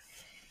dinner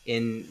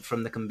in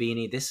from the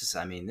Conbini. This is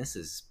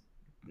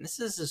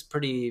as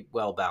pretty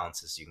well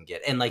balanced as you can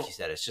get. And like you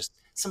said, it's just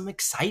some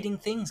exciting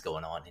things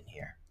going on in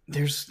here.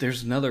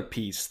 There's another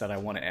piece that I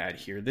want to add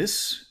here.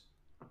 This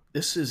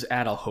is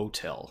at a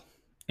hotel.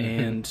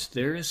 And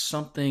there is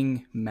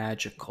something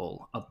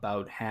magical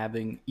about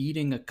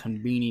eating a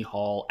Conbini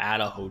haul at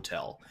a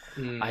hotel.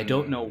 I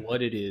don't know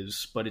what it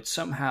is, but it's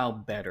somehow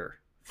better,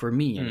 for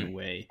me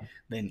anyway,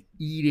 than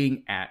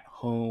eating at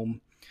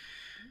home.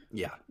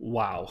 Yeah.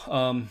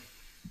 Wow.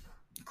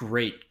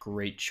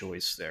 Great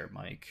choice there,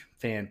 Mike.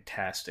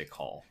 Fantastic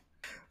haul.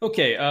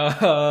 Okay,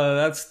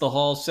 that's the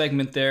haul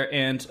segment there.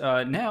 And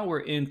now we're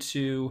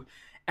into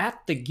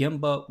At the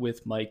Gemba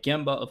with Mike.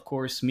 Gemba, of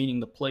course, meaning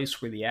the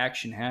place where the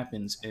action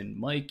happens. And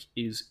Mike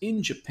is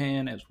in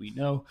Japan, as we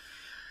know,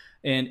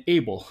 and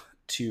able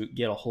to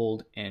get a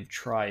hold and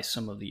try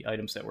some of the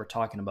items that we're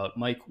talking about.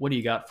 Mike, what do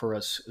you got for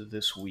us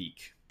this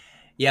week?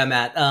 Yeah,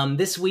 Matt.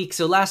 This week,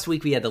 so last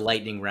week we had the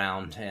lightning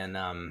round, and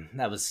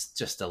that was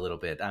just a little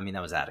bit. I mean,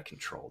 that was out of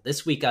control.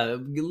 This week,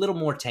 a little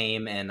more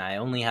tame, and I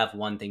only have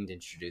one thing to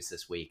introduce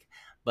this week,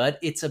 but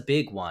it's a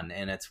big one,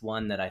 and it's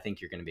one that I think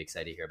you're going to be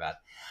excited to hear about.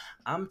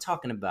 I'm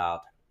talking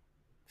about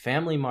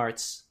Family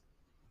Mart's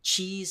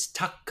cheese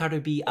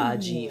takkarubi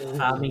aji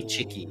fami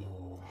chiki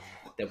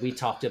that we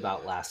talked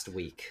about last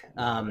week.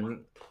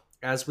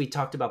 As we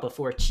talked about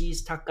before,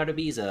 cheese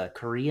takkarubi is a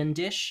Korean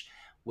dish,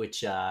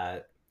 which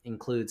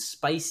includes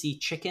spicy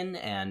chicken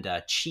and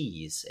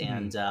cheese,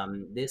 and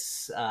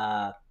this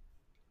fami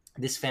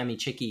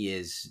chiki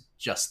is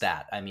just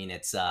that. I mean,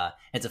 it's a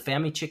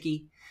fami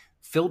chiki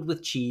filled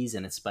with cheese,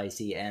 and it's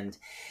spicy, and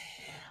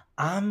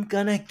I'm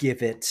gonna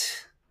give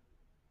it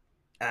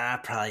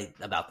probably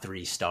about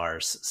 3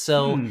 stars.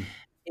 So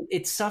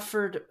it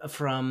suffered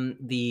from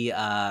the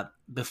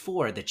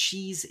before the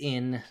cheese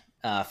in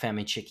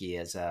fami chiki,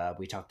 as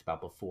we talked about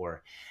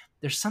before.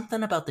 There's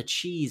something about the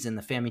cheese in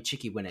the fami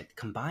chiki when it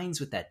combines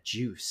with that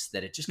juice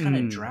that it just kind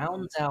of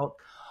drowns out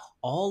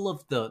all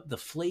of the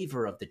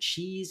flavor of the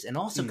cheese, and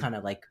also kind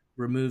of like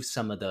removes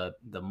some of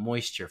the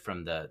moisture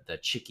from the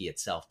chiki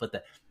itself. But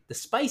the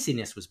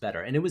spiciness was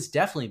better, and it was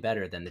definitely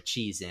better than the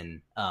cheese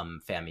in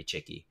fami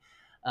chiki.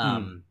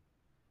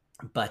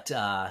 But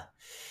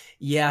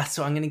yeah,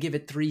 so I'm gonna give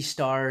it 3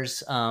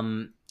 stars.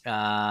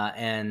 Yeah,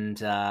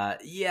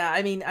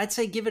 I mean, I'd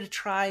say give it a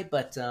try,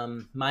 but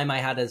my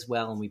had as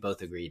well, and we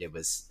both agreed it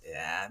was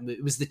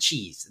the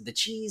cheese. The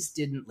cheese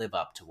didn't live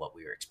up to what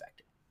we were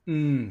expecting.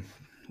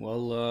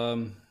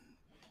 Well,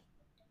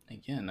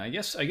 again, I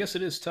guess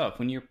it is tough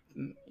when you're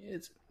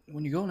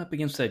going up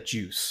against that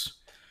juice.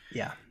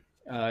 Yeah,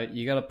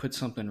 you got to put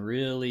something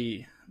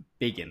really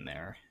big in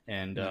there,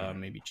 and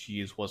maybe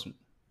cheese wasn't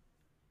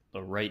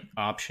the right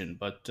option,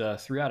 but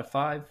 3 out of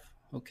 5,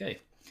 okay.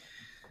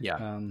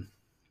 Yeah.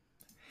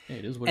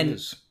 It is what it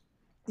is.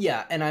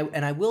 Yeah, and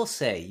I will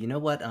say, you know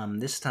what?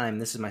 This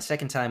is my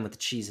second time with the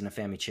cheese in a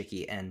fami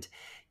chiki, and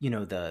you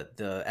know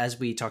the as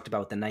we talked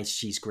about with the Nice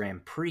Cheese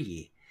Grand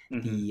Prix,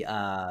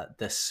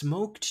 the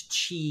smoked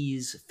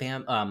cheese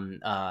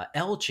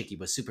El chiki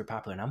was super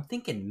popular, and I'm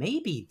thinking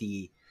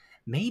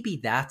maybe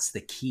that's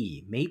the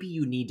key. Maybe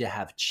you need to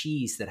have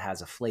cheese that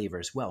has a flavor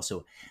as well.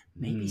 So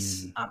maybe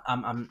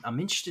I'm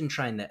interested in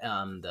trying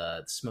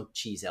the smoked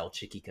cheese El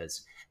chiki,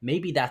 because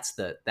maybe that's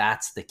the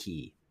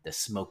key. The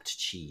smoked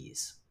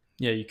cheese.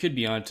 Yeah, you could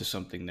be onto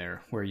something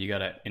there, where you got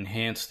to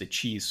enhance the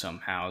cheese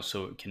somehow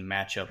so it can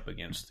match up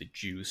against the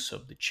juice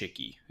of the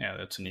chiki. Yeah,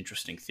 that's an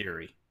interesting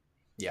theory.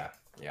 Yeah.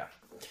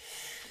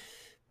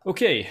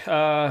 Okay,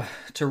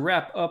 to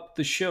wrap up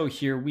the show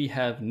here, we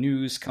have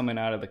news coming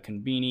out of the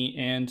Conbini,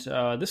 and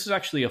this is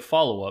actually a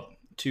follow-up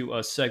to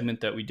a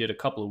segment that we did a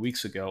couple of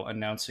weeks ago,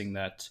 announcing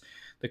that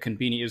the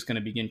Conbini is going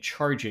to begin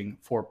charging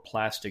for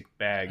plastic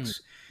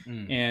bags.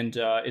 And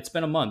it's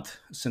been a month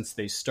since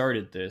they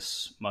started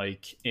this,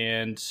 Mike,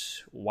 and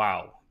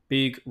wow,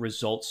 big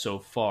results so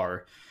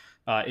far.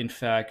 In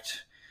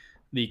fact,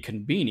 the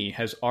Conbini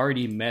has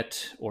already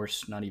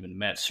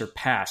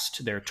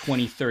surpassed their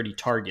 2030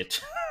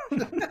 target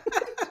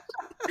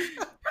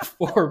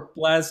for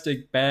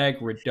plastic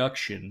bag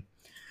reduction.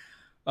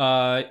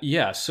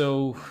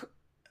 So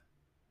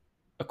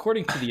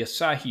according to the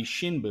Asahi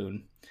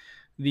Shimbun,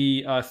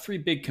 the 3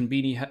 big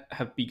Conbini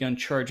have begun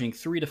charging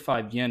 3 to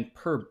 5 yen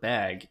per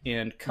bag,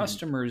 and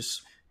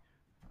customers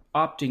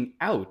opting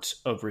out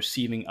of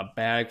receiving a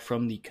bag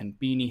from the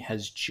Conbini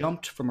has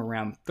jumped from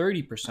around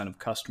 30% of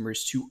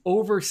customers to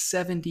over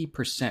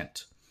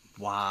 70%.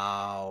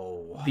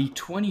 Wow. The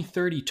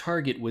 2030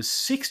 target was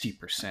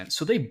 60%,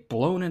 so they've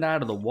blown it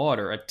out of the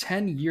water. A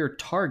 10-year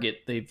target,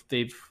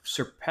 they've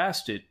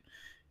surpassed it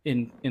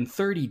in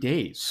 30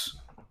 days,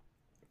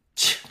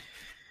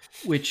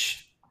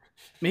 which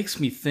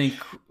makes me think,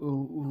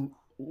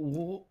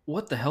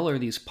 what the hell are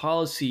these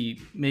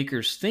policy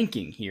makers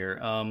thinking here?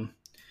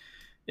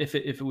 If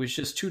it was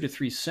just 2 to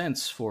 3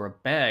 cents for a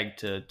bag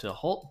to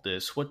halt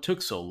this, what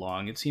took so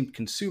long? It seemed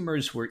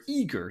consumers were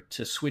eager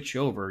to switch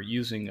over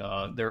using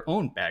their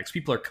own bags.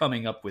 People are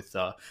coming up with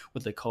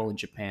what they call in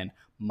Japan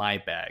my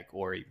bag,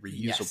 or a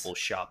reusable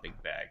shopping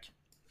bag.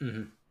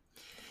 Mm-hmm.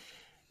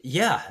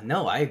 Yeah,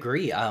 no, I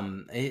agree.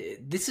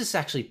 This is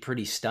actually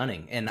pretty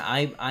stunning, and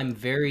I'm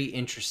very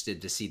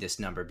interested to see this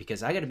number,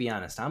 because I got to be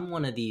honest, I'm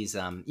one of these.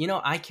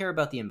 I care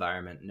about the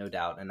environment, no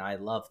doubt, and I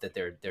love that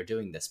they're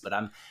doing this. But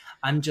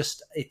I'm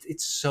just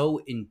it's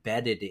so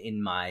embedded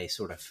in my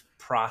sort of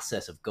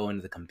process of going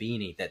to the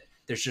Conbini that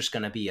there's just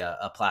going to be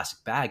a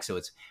plastic bag. So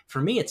it's,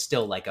 for me, it's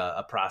still like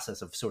a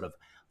process of sort of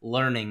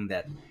learning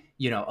that,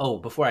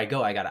 before I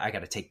go, I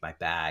gotta take my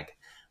bag.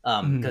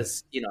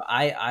 Because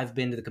I've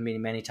been to the Conbini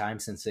many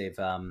times since they've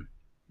done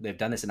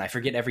this, and I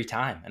forget every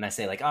time, and I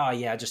say like, oh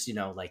yeah, just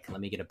like,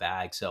 let me get a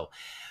bag. So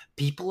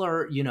people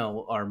are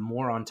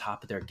more on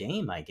top of their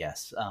game, I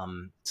guess.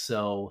 This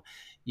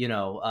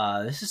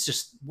is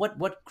just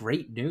what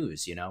great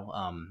news.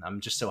 I'm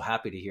just so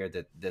happy to hear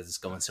that this is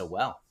going so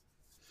well.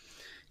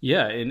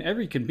 Yeah, in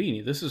every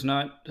Conbini, this is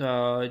not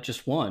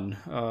just one.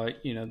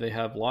 They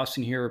have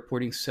Lawson here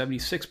reporting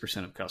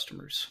 76% of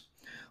customers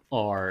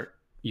are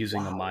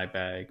using a My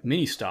Bag.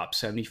 Mini Stop,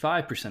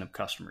 75% of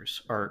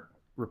customers are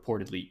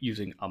reportedly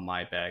using a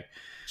My Bag.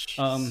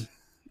 And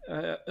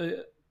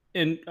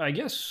I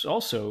guess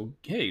also,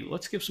 hey,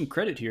 let's give some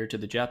credit here to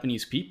the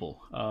Japanese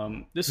people.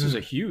 This is a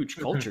huge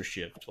culture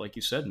shift, like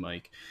you said,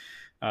 Mike.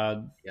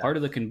 Part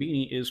of the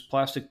Conbini is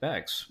plastic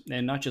bags,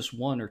 and not just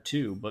one or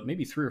two, but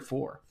maybe 3 or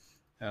 4.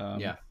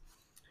 In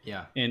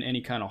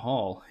any kind of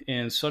haul.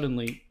 And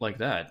suddenly, like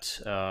that,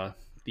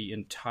 the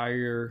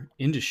entire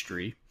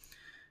industry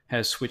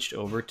has switched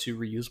over to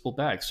reusable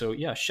bags. So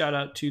yeah, shout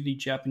out to the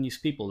Japanese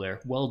people there.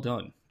 Well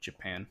done,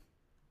 Japan.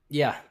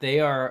 Yeah, they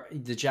are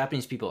the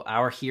Japanese people,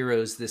 our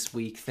heroes this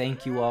week.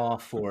 Thank you all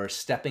for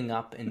stepping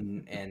up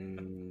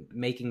and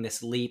making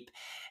this leap.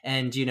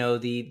 And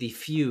the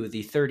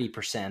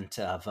 30%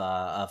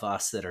 of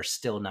us that are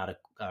still not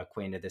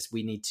acquainted with this,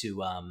 we need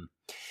to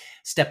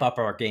step up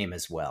our game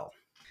as well.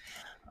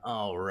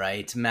 All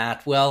right,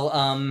 Matt. Well,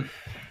 I'm,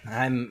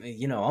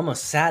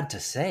 almost sad to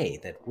say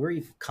that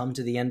we've come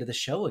to the end of the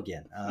show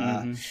again.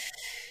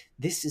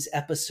 This is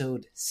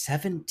episode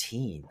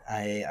 17.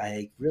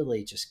 I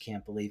really just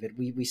can't believe it.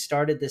 We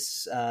started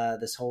this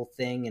whole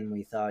thing, and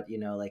we thought,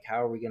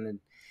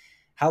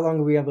 how long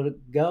are we able to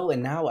go?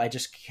 And now I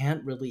just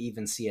can't really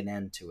even see an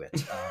end to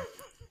it.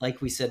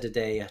 Like we said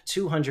today,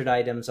 200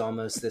 items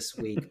almost this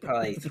week,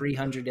 probably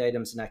 300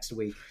 items next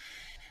week.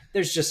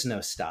 There's just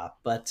no stop.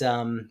 But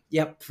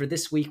for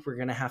this week, we're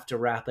going to have to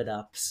wrap it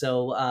up.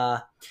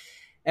 So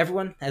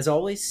everyone, as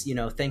always,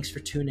 thanks for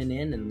tuning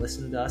in and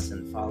listening to us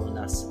and following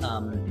us.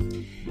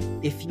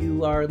 If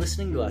you are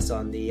listening to us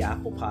on the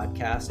Apple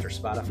Podcast or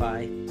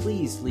Spotify,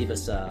 please leave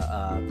us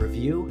a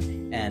review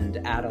and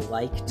add a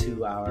like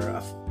to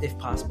our, if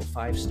possible,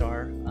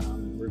 5-star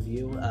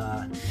review,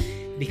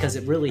 because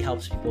it really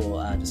helps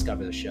people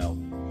discover the show.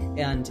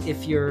 And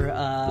if you're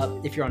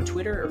on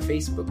Twitter or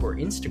Facebook or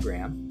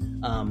Instagram,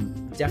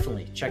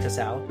 definitely check us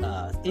out.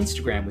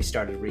 Instagram we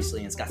started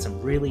recently, and it's got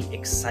some really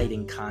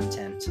exciting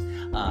content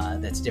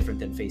that's different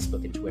than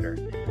Facebook and Twitter.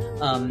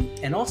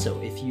 And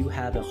also, if you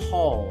have a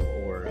haul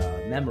or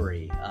a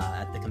memory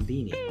at the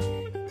Conbini,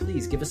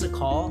 please give us a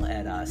call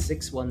at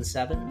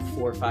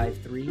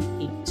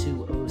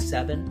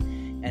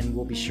 617-453-8207, and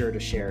we'll be sure to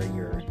share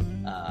your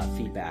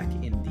feedback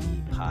in the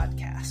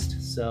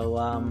podcast. So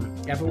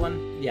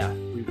everyone,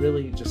 we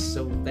really just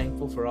so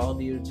thankful for all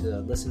of you to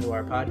listen to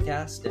our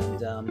podcast.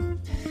 And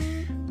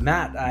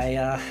Matt,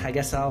 I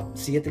guess I'll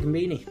see you at the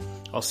Conbini.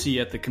 I'll see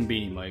you at the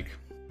Conbini, Mike.